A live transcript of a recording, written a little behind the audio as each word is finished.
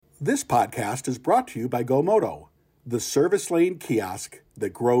This podcast is brought to you by GoMoto, the service lane kiosk that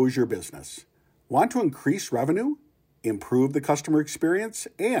grows your business. Want to increase revenue, improve the customer experience,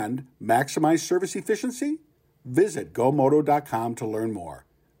 and maximize service efficiency? Visit GoMoto.com to learn more.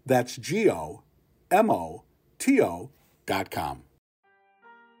 That's GoMoto.com.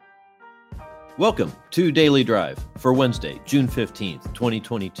 Welcome to Daily Drive for Wednesday, June 15th,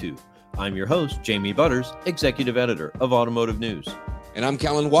 2022. I'm your host, Jamie Butters, Executive Editor of Automotive News. And I'm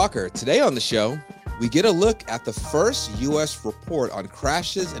Kellen Walker. Today on the show, we get a look at the first U.S. report on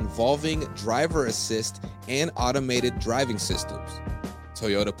crashes involving driver assist and automated driving systems.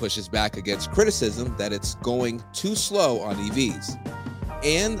 Toyota pushes back against criticism that it's going too slow on EVs.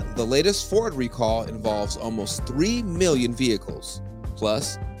 And the latest Ford recall involves almost 3 million vehicles.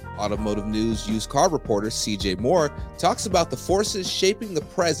 Plus, Automotive News used car reporter CJ Moore talks about the forces shaping the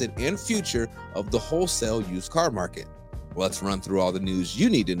present and future of the wholesale used car market. Let's run through all the news you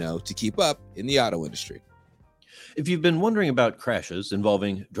need to know to keep up in the auto industry. If you've been wondering about crashes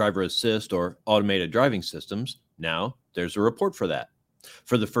involving driver assist or automated driving systems, now there's a report for that.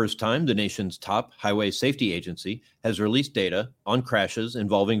 For the first time, the nation's top highway safety agency has released data on crashes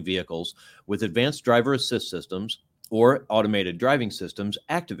involving vehicles with advanced driver assist systems or automated driving systems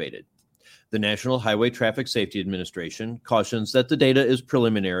activated. The National Highway Traffic Safety Administration cautions that the data is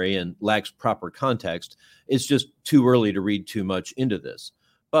preliminary and lacks proper context. It's just too early to read too much into this.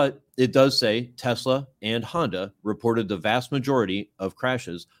 But it does say Tesla and Honda reported the vast majority of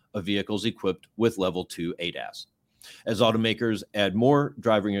crashes of vehicles equipped with Level 2 ADAS. As automakers add more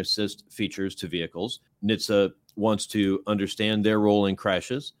driving assist features to vehicles, NHTSA wants to understand their role in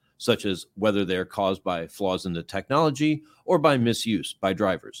crashes, such as whether they're caused by flaws in the technology or by misuse by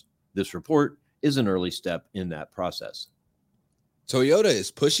drivers. This report is an early step in that process. Toyota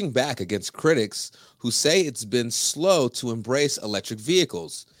is pushing back against critics who say it's been slow to embrace electric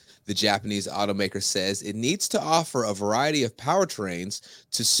vehicles. The Japanese automaker says it needs to offer a variety of powertrains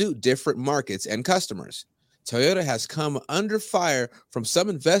to suit different markets and customers. Toyota has come under fire from some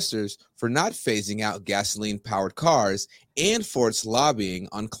investors for not phasing out gasoline-powered cars and for its lobbying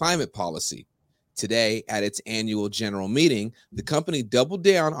on climate policy. Today, at its annual general meeting, the company doubled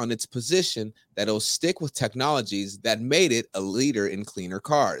down on its position that it'll stick with technologies that made it a leader in cleaner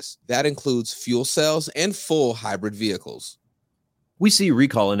cars. That includes fuel cells and full hybrid vehicles. We see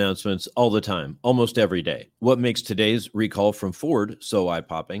recall announcements all the time, almost every day. What makes today's recall from Ford so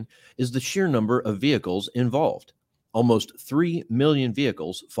eye-popping is the sheer number of vehicles involved. Almost 3 million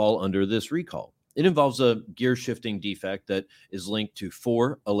vehicles fall under this recall. It involves a gear shifting defect that is linked to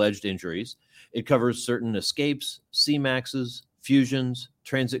 4 alleged injuries. It covers certain Escapes, C-Maxes, Fusions,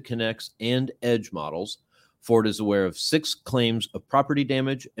 Transit Connects, and Edge models. Ford is aware of 6 claims of property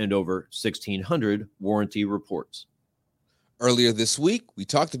damage and over 1,600 warranty reports. Earlier this week, we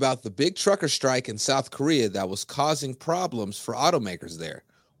talked about the big trucker strike in South Korea that was causing problems for automakers there.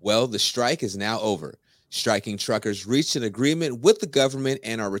 Well, the strike is now over. Striking truckers reached an agreement with the government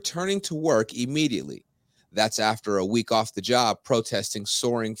and are returning to work immediately. That's after a week off the job protesting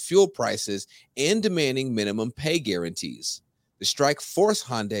soaring fuel prices and demanding minimum pay guarantees. The strike forced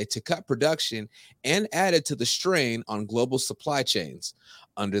Hyundai to cut production and added to the strain on global supply chains.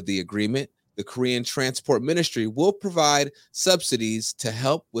 Under the agreement, the Korean Transport Ministry will provide subsidies to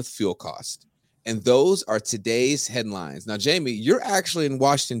help with fuel costs. And those are today's headlines. Now, Jamie, you're actually in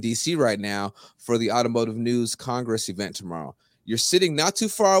Washington, D.C. right now for the Automotive News Congress event tomorrow. You're sitting not too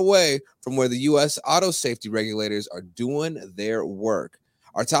far away from where the U.S. auto safety regulators are doing their work.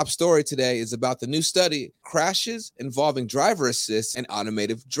 Our top story today is about the new study, crashes involving driver assist and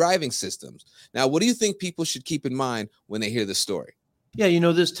automated driving systems. Now, what do you think people should keep in mind when they hear this story? Yeah,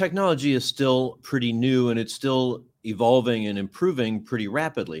 this technology is still pretty new and it's still evolving and improving pretty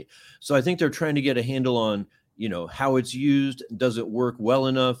rapidly. So I think they're trying to get a handle on, how it's used. Does it work well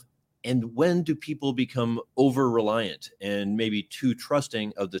enough? And when do people become over-reliant and maybe too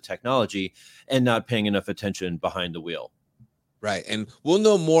trusting of the technology and not paying enough attention behind the wheel? Right. And we'll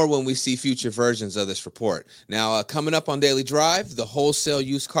know more when we see future versions of this report. Now, coming up on Daily Drive, the wholesale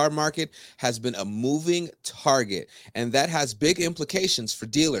used car market has been a moving target, and that has big implications for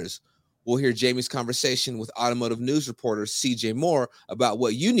dealers. We'll hear Jamie's conversation with Automotive News reporter CJ Moore about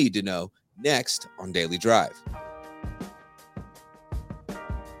what you need to know next on Daily Drive.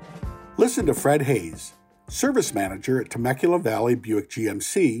 Listen to Fred Hayes, Service Manager at Temecula Valley Buick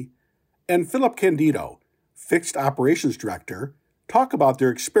GMC, and Philip Candido, Fixed Operations Director, talk about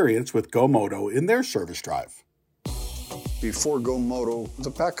their experience with GoMoto in their service drive. Before GoMoto, the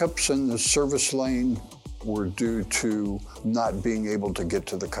backups in the service lane were due to not being able to get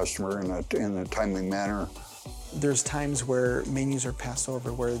to the customer in a timely manner. There's times where menus are passed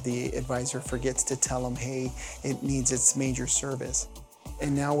over where the advisor forgets to tell them, hey, it needs its major service.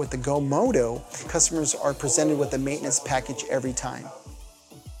 And now with the GoMoto, customers are presented with a maintenance package every time.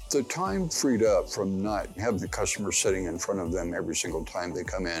 The time freed up from not having the customer sitting in front of them every single time they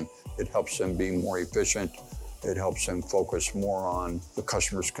come in, it helps them be more efficient. It helps them focus more on the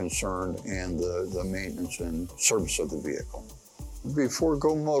customer's concern and the maintenance and service of the vehicle. Before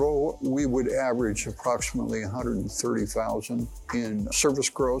GoMoto, we would average approximately $130,000 in service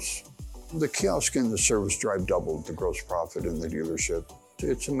gross. The kiosk and the service drive doubled the gross profit in the dealership.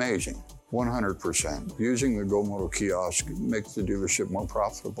 It's amazing, 100%. Using the GoMoto kiosk makes the dealership more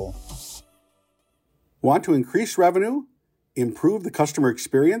profitable. Want to increase revenue, improve the customer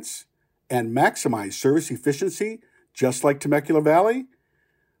experience, and maximize service efficiency just like Temecula Valley?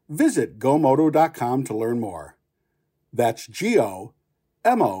 Visit GoMoto.com to learn more. That's GoMoto.com.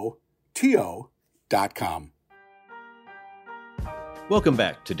 Welcome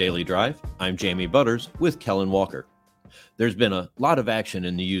back to Daily Drive. I'm Jamie Butters with Kellen Walker. There's been a lot of action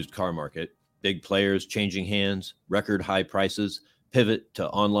in the used car market. Big players changing hands, record high prices, pivot to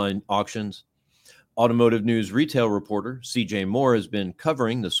online auctions. Automotive News retail reporter CJ Moore has been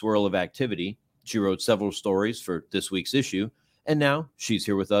covering the swirl of activity. She wrote several stories for this week's issue, and now she's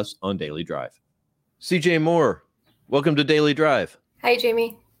here with us on Daily Drive. CJ Moore, welcome to Daily Drive. Hi,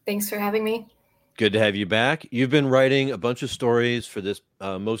 Jamie. Thanks for having me. Good to have you back. You've been writing a bunch of stories for this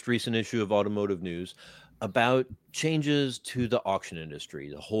most recent issue of Automotive News about changes to the auction industry,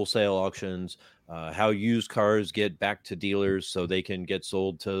 the wholesale auctions, how used cars get back to dealers so they can get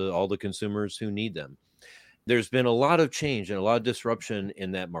sold to all the consumers who need them. There's been a lot of change and a lot of disruption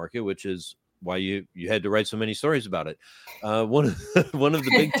in that market, which is why you had to write so many stories about it. One of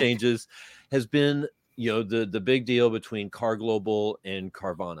the big changes has been, the big deal between Car Global and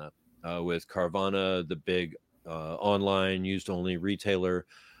Carvana, with Carvana, the big online used-only retailer,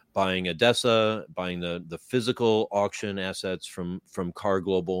 buying ADESA, buying the physical auction assets from Car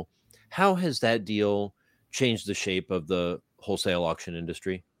Global. How has that deal changed the shape of the wholesale auction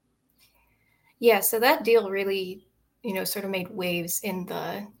industry? Yeah, so that deal really, sort of made waves in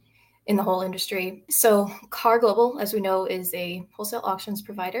the whole industry. So Car Global, as we know, is a wholesale auctions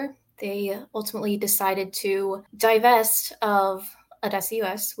provider. They ultimately decided to divest of ADESA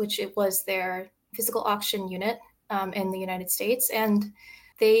US, which it was their physical auction unit in the United States, and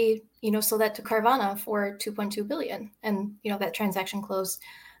they, sold that to Carvana for $2.2 billion. And, that transaction closed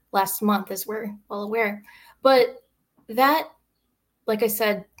last month, as we're well aware. But that, like I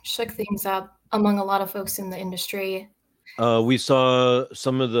said, shook things up among a lot of folks in the industry. We saw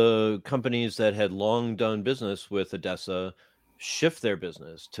some of the companies that had long done business with ADESA shift their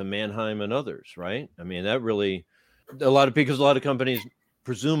business to Manheim and others, right? I mean, that really, a lot of companies,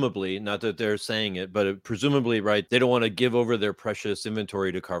 presumably, not that they're saying it, but presumably, right, they don't want to give over their precious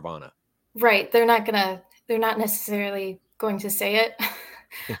inventory to Carvana. Right. They're not necessarily going to say it,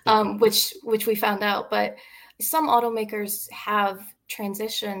 which we found out. But some automakers have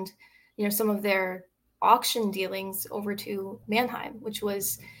transitioned, some of their auction dealings over to Manheim, which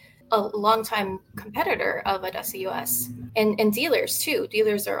was a longtime competitor of ADESA US, and dealers too.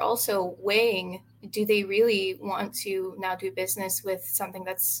 Dealers are also weighing, do they really want to now do business with something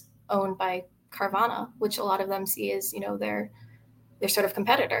that's owned by Carvana, which a lot of them see as, their sort of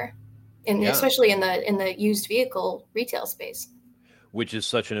competitor, and especially in the used vehicle retail space, which is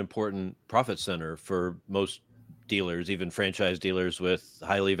such an important profit center for most dealers, even franchise dealers with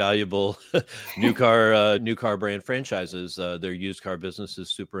highly valuable new car brand franchises. Their used car business is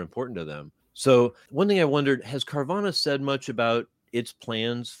super important to them. So one thing I wondered, has Carvana said much about its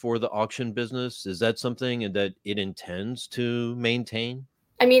plans for the auction business? Is that something that it intends to maintain?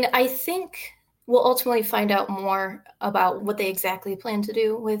 I mean, I think we'll ultimately find out more about what they exactly plan to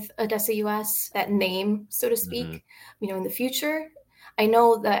do with ADESA US, that name, so to speak, in the future. I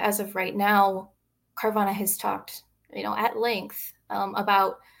know that as of right now, Carvana has talked, at length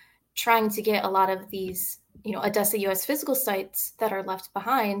about trying to get a lot of these, ADESA US physical sites that are left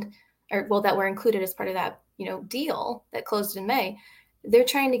behind, that were included as part of that, deal that closed in May. They're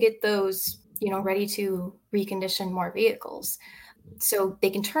trying to get those, ready to recondition more vehicles so they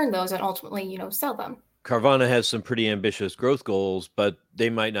can turn those and ultimately, sell them. Carvana has some pretty ambitious growth goals, but they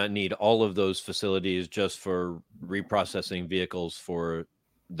might not need all of those facilities just for reprocessing vehicles for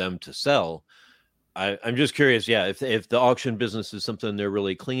them to sell. I'm just curious, if the auction business is something they're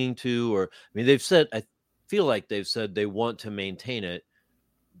really clinging to, or, I feel like they've said they want to maintain it,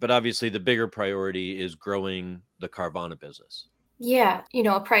 but obviously the bigger priority is growing the Carvana business. Yeah,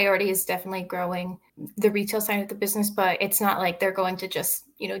 a priority is definitely growing the retail side of the business, but it's not like they're going to just,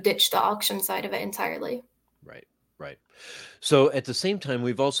 ditch the auction side of it entirely. Right. Right. So at the same time,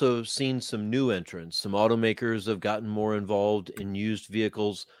 we've also seen some new entrants. Some automakers have gotten more involved in used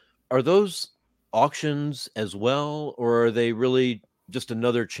vehicles. Are those auctions as well, or are they really just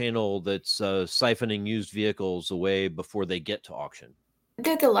another channel that's siphoning used vehicles away before they get to auction?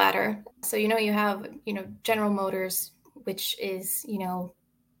 They're the latter. So, you have, General Motors, which is,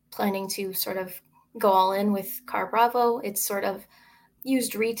 planning to sort of go all in with Car Bravo. It's sort of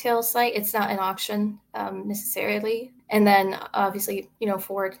used retail site. It's not an auction necessarily. And then obviously,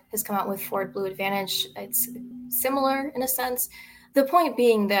 Ford has come out with Ford Blue Advantage. It's similar in a sense. The point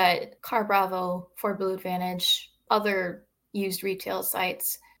being that Car Bravo, Ford Blue Advantage, other used retail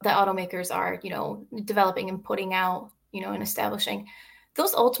sites that automakers are, developing and putting out, and establishing,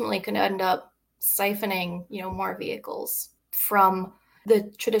 those ultimately can end up siphoning, more vehicles from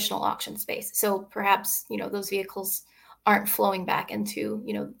the traditional auction space. So perhaps, those vehicles aren't flowing back into,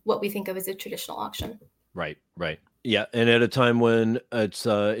 what we think of as a traditional auction. Right, right. Yeah, and at a time when it's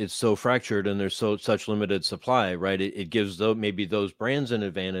so fractured and there's such limited supply, right? It gives maybe those brands an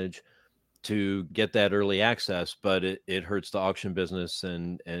advantage to get that early access, but it hurts the auction business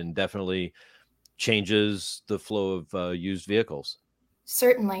and definitely changes the flow of used vehicles.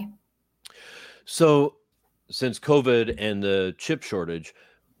 Certainly. So, since COVID and the chip shortage,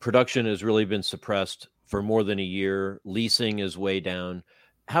 production has really been suppressed for more than a year. Leasing is way down.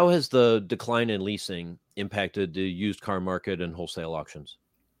 How has the decline in leasing impacted the used car market and wholesale auctions?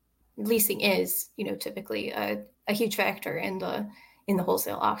 Leasing is, typically a huge factor in the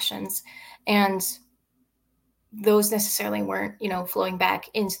wholesale auctions, and those necessarily weren't, flowing back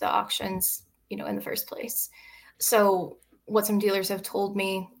into the auctions, in the first place. So what some dealers have told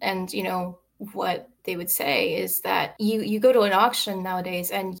me, and what they would say, is that you go to an auction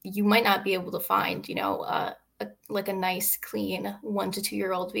nowadays and you might not be able to find, like a nice, clean 1 to 2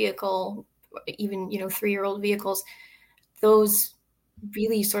 year old vehicle, even 3-year-old vehicles. Those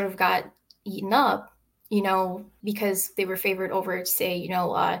really sort of got eaten up, because they were favored over, say,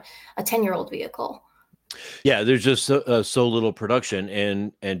 a 10-year-old vehicle. Yeah, there's just so little production,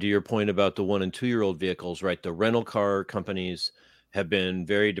 and to your point about the 1 and 2-year-old vehicles, right? The rental car companies have been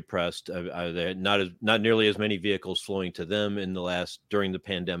very depressed. Not nearly as many vehicles flowing to them during the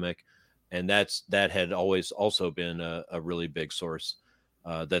pandemic, and that had always also been a really big source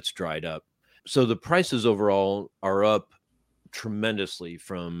that's dried up. So the prices overall are up tremendously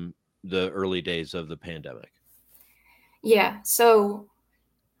from the early days of the pandemic. Yeah, so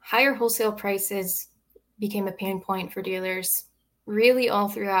higher wholesale prices became a pain point for dealers really all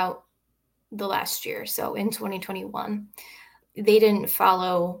throughout the last year. So in 2021, they didn't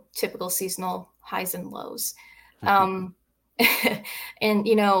follow typical seasonal highs and lows. And,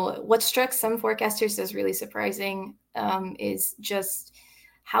 what struck some forecasters as really surprising is just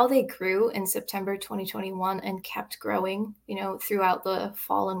how they grew in September 2021 and kept growing, throughout the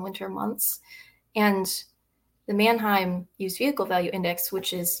fall and winter months. And the Manheim Used Vehicle Value Index,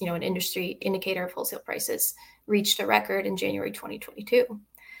 which is, an industry indicator of wholesale prices, reached a record in January 2022.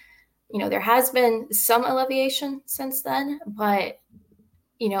 There has been some alleviation since then, but,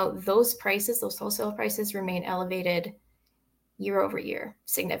 those wholesale prices remain elevated year over year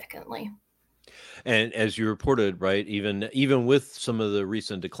significantly. And as you reported, right, even with some of the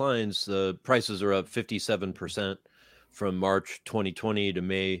recent declines, the prices are up 57% from March 2020 to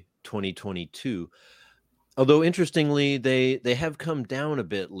May 2022. Although interestingly, they have come down a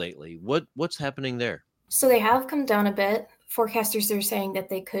bit lately. What's happening there? So they have come down a bit. Forecasters are saying that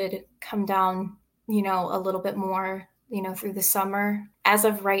they could come down, a little bit more, through the summer. As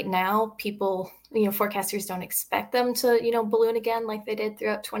of right now, people, forecasters don't expect them to, balloon again like they did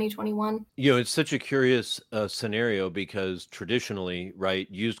throughout 2021. It's such a curious scenario because traditionally, right,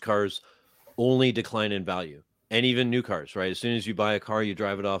 used cars only decline in value, and even new cars, right? As soon as you buy a car, you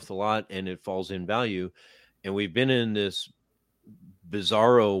drive it off the lot and it falls in value. And we've been in this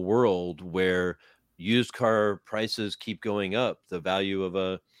bizarro world where used car prices keep going up. The value of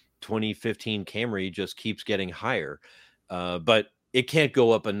a 2015 Camry just keeps getting higher, but it can't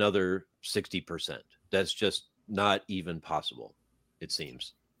go up another 60%. That's just not even possible, it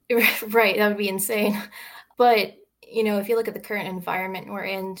seems. Right, that would be insane. But, if you look at the current environment we're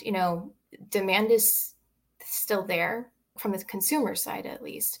in, demand is still there from the consumer side, at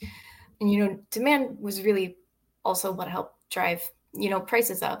least. And, demand was really also what helped drive,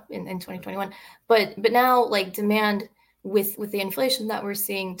 prices up in 2021. But now, like, demand with the inflation that we're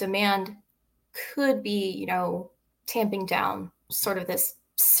seeing, demand could be, tamping down sort of this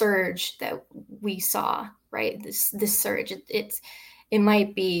surge that we saw, right? This surge, it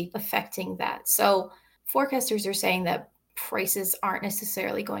might be affecting that. So forecasters are saying that prices aren't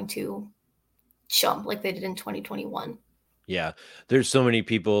necessarily going to jump like they did in 2021. Yeah, there's so many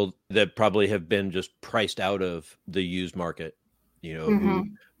people that probably have been just priced out of the used market, who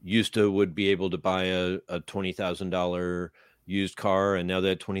used to would be able to buy a $20,000 used car, and now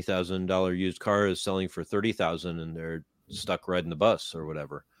that $20,000 used car is selling for $30,000, and they're stuck riding the bus or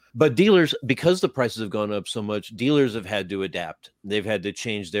whatever. But dealers, because the prices have gone up so much, dealers have had to adapt. They've had to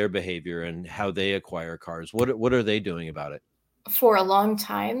change their behavior and how they acquire cars. What are they doing about it? For a long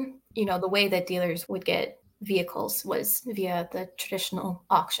time, the way that dealers would get vehicles was via the traditional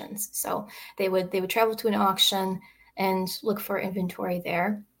auctions. So they would travel to an auction and look for inventory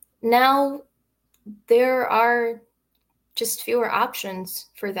there. Now there are just fewer options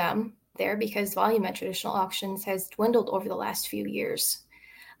for them there because volume at traditional auctions has dwindled over the last few years.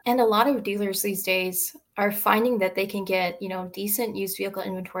 And a lot of dealers these days are finding that they can get, decent used vehicle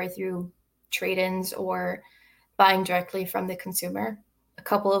inventory through trade-ins or buying directly from the consumer. A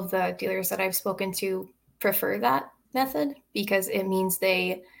couple of the dealers that I've spoken to prefer that method because it means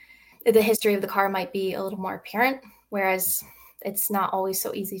the history of the car might be a little more apparent, whereas it's not always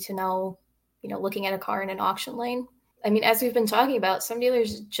so easy to know, looking at a car in an auction lane. I mean, as we've been talking about, some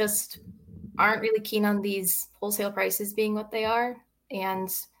dealers just aren't really keen on these wholesale prices being what they are.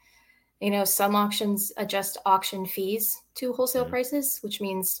 And, some auctions adjust auction fees to wholesale prices, which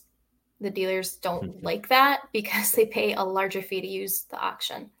means the dealers don't like that because they pay a larger fee to use the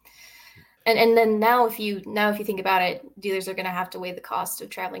auction. And then now if you think about it, dealers are going to have to weigh the cost of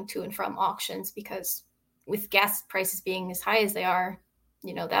traveling to and from auctions because with gas prices being as high as they are,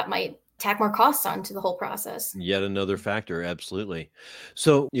 that might tack more costs onto the whole process. Yet another factor. Absolutely.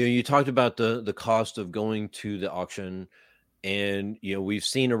 So, you talked about the cost of going to the auction, and, we've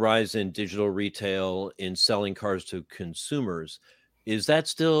seen a rise in digital retail in selling cars to consumers. Is that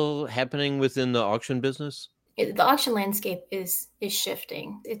still happening within the auction business? The auction landscape is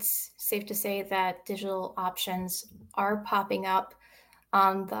shifting. It's safe to say that digital options are popping up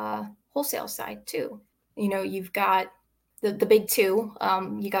on the wholesale side too. You've got the big two.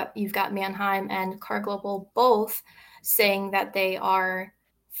 You've got Manheim and Car Global both saying that they are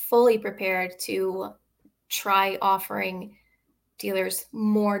fully prepared to try offering dealers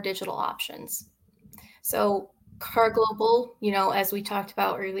more digital options. So Car Global, as we talked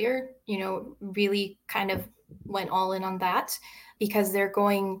about earlier, really kind of went all in on that because they're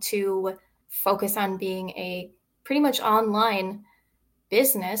going to focus on being a pretty much online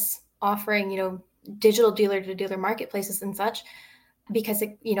business offering, digital dealer to dealer marketplaces and such because,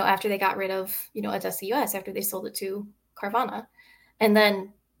 after they got rid of, ADESA US, after they sold it to Carvana. And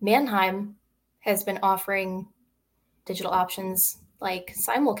then Manheim has been offering digital options like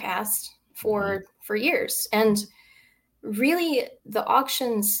simulcast for years. And really the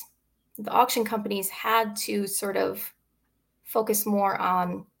auction companies had to sort of focus more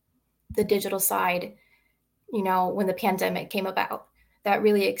on the digital side, when the pandemic came about. That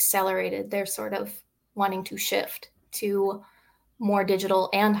really accelerated their sort of wanting to shift to more digital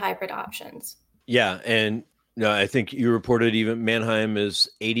and hybrid options. Yeah. And I think you reported even Manheim is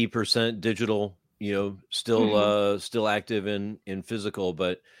 80% digital, still active in physical,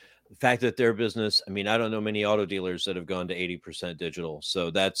 but the fact that their business, I don't know many auto dealers that have gone to 80% digital.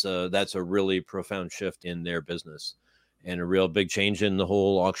 So that's a really profound shift in their business and a real big change in the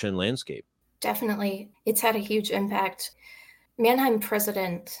whole auction landscape. Definitely. It's had a huge impact. Manheim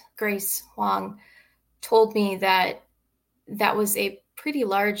president Grace Huang told me that was a pretty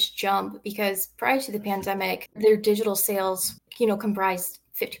large jump because prior to the pandemic, their digital sales, comprised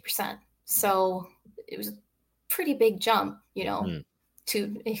 50%. So it was a pretty big jump,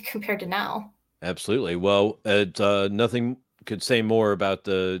 to compared to now. Absolutely. Well, nothing could say more about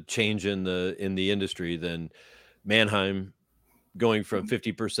the change in the industry than Manheim going from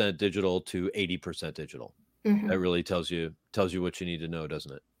 50% digital to 80% digital. That really tells you what you need to know,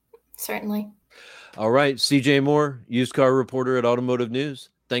 doesn't it? Certainly. All right. CJ Moore, used car reporter at Automotive News.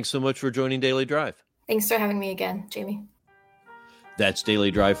 Thanks so much for joining Daily Drive. Thanks for having me again, Jamie. That's Daily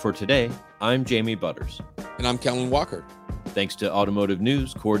Drive for today. I'm Jamie Butters. And I'm Kellen Walker. Thanks to Automotive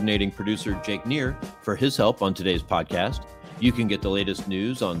News coordinating producer Jake Neer for his help on today's podcast. You can get the latest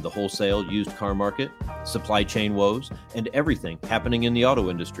news on the wholesale used car market, supply chain woes, and everything happening in the auto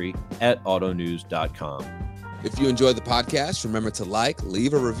industry at autonews.com. If you enjoyed the podcast, remember to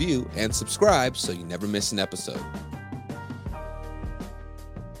leave a review, and subscribe so you never miss an episode.